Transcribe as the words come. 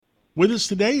With us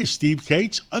today is Steve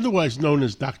Cates, otherwise known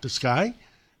as Dr. Sky,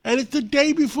 and it's the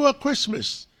day before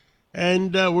Christmas.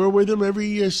 And we're with him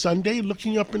every Sunday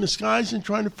looking up in the skies and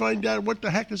trying to find out what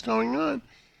the heck is going on.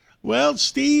 Well,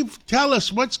 Steve, tell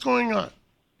us what's going on.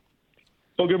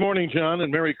 Well, good morning, John,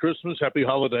 and Merry Christmas. Happy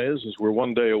holidays, as we're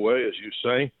one day away, as you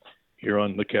say, here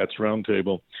on the Cats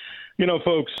Roundtable. You know,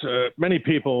 folks, many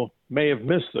people may have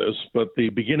missed this, but the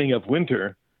beginning of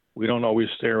winter, we don't always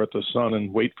stare at the sun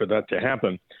and wait for that to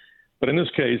happen. But in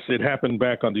this case, it happened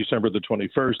back on December the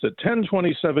 21st at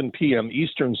 10:27 p.m.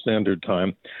 Eastern Standard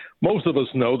Time. Most of us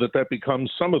know that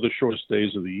becomes some of the shortest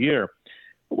days of the year.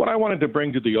 But what I wanted to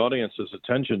bring to the audience's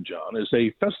attention, John, is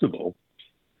a festival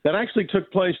that actually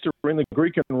took place during the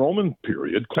Greek and Roman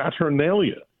period,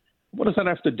 Saturnalia. What does that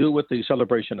have to do with the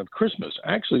celebration of Christmas?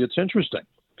 Actually, it's interesting.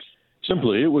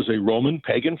 Simply, it was a Roman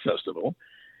pagan festival,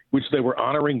 which they were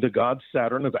honoring the god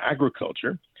Saturn of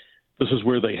agriculture. This is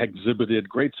where they exhibited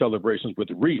great celebrations with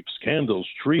wreaths, candles,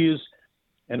 trees,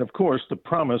 and, of course, the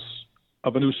promise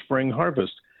of a new spring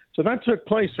harvest. So that took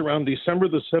place around December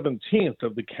the 17th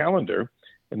of the calendar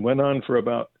and went on for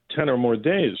about 10 or more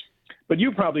days. But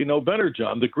you probably know better,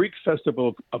 John, the Greek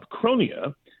festival of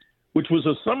Chronia, which was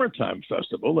a summertime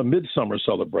festival, a midsummer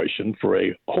celebration for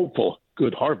a hopeful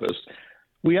good harvest.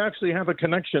 We actually have a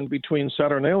connection between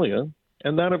Saturnalia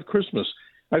and that of Christmas.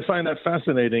 I find that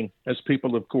fascinating, as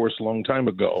people, of course, a long time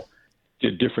ago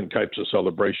did different types of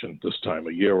celebration this time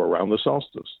of year around the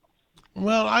solstice.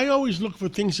 Well, I always look for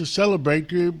things to celebrate,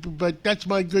 but that's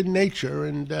my good nature,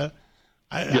 and I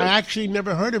actually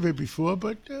never heard of it before,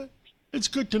 but it's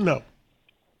good to know.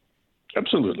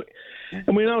 Absolutely.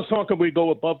 And we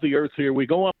go above the earth here. We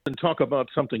go up and talk about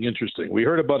something interesting. We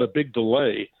heard about a big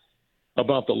delay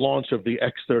about the launch of the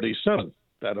X-37,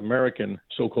 that American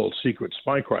so-called secret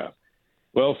spycraft.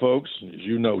 Well, folks, as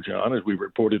you know, John, as we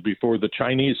reported before, the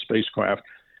Chinese spacecraft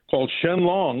called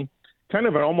Shenlong, kind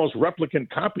of an almost replicant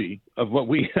copy of what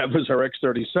we have as our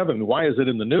X-37. Why is it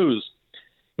in the news?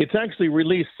 It's actually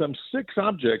released some 6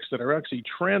 objects that are actually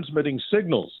transmitting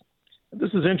signals. And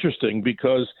this is interesting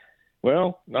because,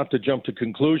 well, not to jump to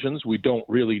conclusions, we don't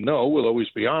really know. We'll always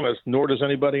be honest, nor does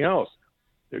anybody else.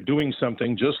 They're doing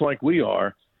something just like we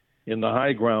are in the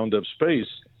high ground of space,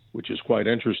 which is quite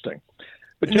interesting.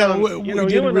 But John, now, you know,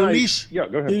 did you it and release? I, yeah,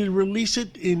 go ahead. Did it release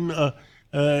it in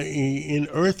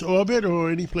Earth orbit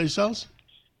or any place else?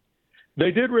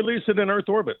 They did release it in Earth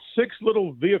orbit. 6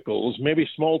 little vehicles, maybe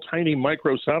small, tiny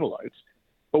microsatellites.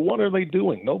 But what are they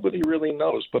doing? Nobody really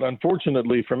knows. But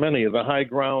unfortunately, for many of the high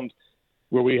ground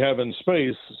where we have in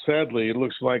space, sadly, it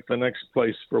looks like the next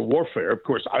place for warfare. Of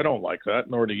course, I don't like that,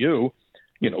 nor do you.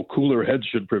 You know, cooler heads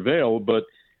should prevail, but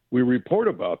we report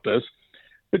about this.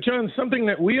 But, John, something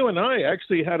that you and I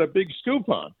actually had a big scoop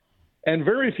on, and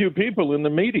very few people in the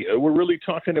media were really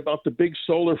talking about the big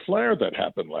solar flare that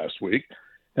happened last week.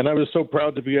 And I was so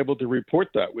proud to be able to report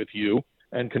that with you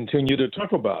and continue to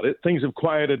talk about it. Things have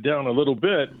quieted down a little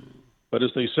bit, but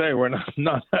as they say, we're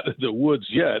not out of the woods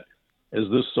yet as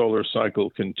this solar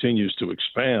cycle continues to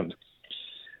expand.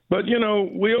 But, you know,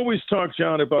 we always talk,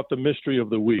 John, about the mystery of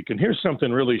the week. And here's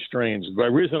something really strange.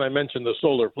 The reason I mentioned the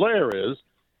solar flare is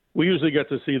we usually get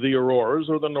to see the auroras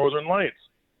or the northern lights.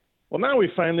 Well, now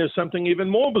we find there's something even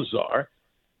more bizarre.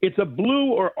 It's a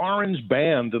blue or orange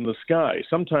band in the sky,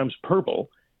 sometimes purple,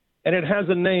 and it has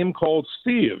a name called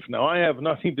Steve. Now, I have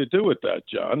nothing to do with that,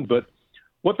 John, but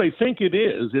what they think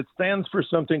it stands for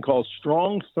something called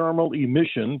strong thermal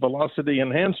emission velocity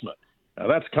enhancement. Now,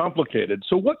 that's complicated.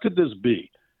 So what could this be?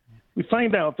 We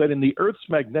find out that in the Earth's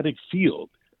magnetic field,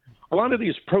 a lot of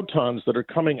these protons that are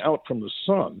coming out from the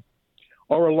sun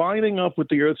are aligning up with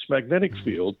the Earth's magnetic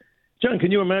field. John,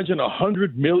 can you imagine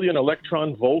 100 million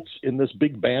electron volts in this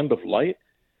big band of light?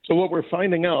 So what we're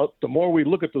finding out, the more we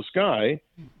look at the sky,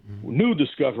 new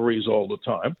discoveries all the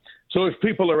time. So if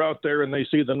people are out there and they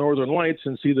see the northern lights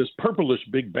and see this purplish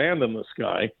big band in the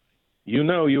sky, you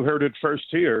know you heard it first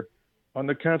here on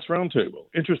the Cats Roundtable.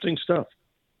 Interesting stuff.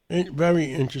 Very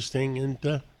interesting.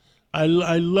 And I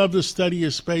love the study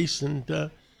of space, and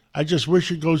I just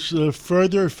wish it goes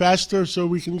further, faster, so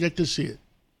we can get to see it.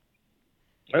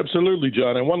 Absolutely,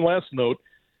 John. And one last note,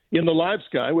 in the live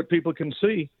sky, what people can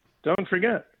see, don't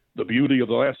forget, the beauty of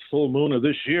the last full moon of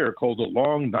this year, called the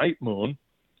long night moon,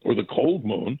 or the cold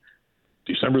moon,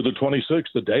 December the 26th,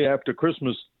 the day after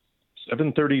Christmas,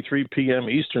 7:33 p.m.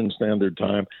 Eastern Standard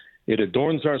Time. It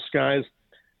adorns our skies.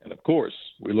 And, of course,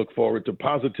 we look forward to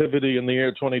positivity in the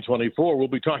year 2024. We'll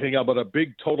be talking about a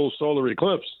big total solar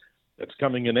eclipse that's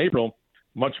coming in April.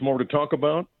 Much more to talk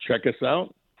about. Check us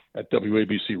out at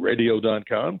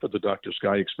WABCRadio.com for the Dr.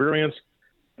 Sky Experience.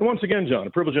 And once again, John,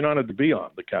 a privilege and honor to be on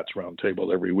the Cats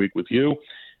Roundtable every week with you.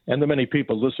 and the many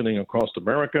people listening across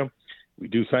America. We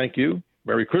do thank you.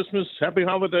 Merry Christmas, Happy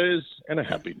Holidays, and a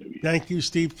Happy New Year. Thank you,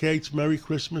 Steve Cates. Merry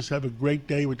Christmas. Have a great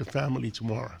day with the family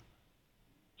tomorrow.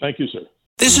 Thank you, sir.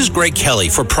 This is Greg Kelly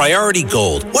for Priority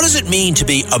Gold. What does it mean to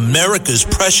be America's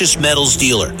precious metals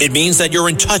dealer? It means that you're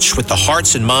in touch with the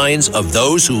hearts and minds of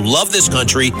those who love this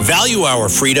country, value our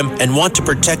freedom, and want to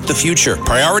protect the future.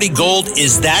 Priority Gold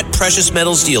is that precious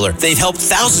metals dealer. They've helped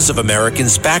thousands of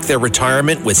Americans back their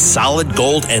retirement with solid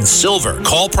gold and silver.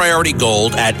 Call Priority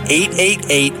Gold at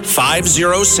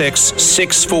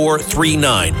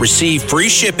 888-506-6439. Receive free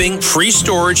shipping, free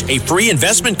storage, a free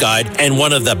investment guide, and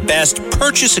one of the best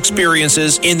purchase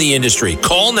experiences in the industry.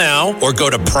 Call now or go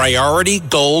to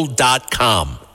PriorityGold.com.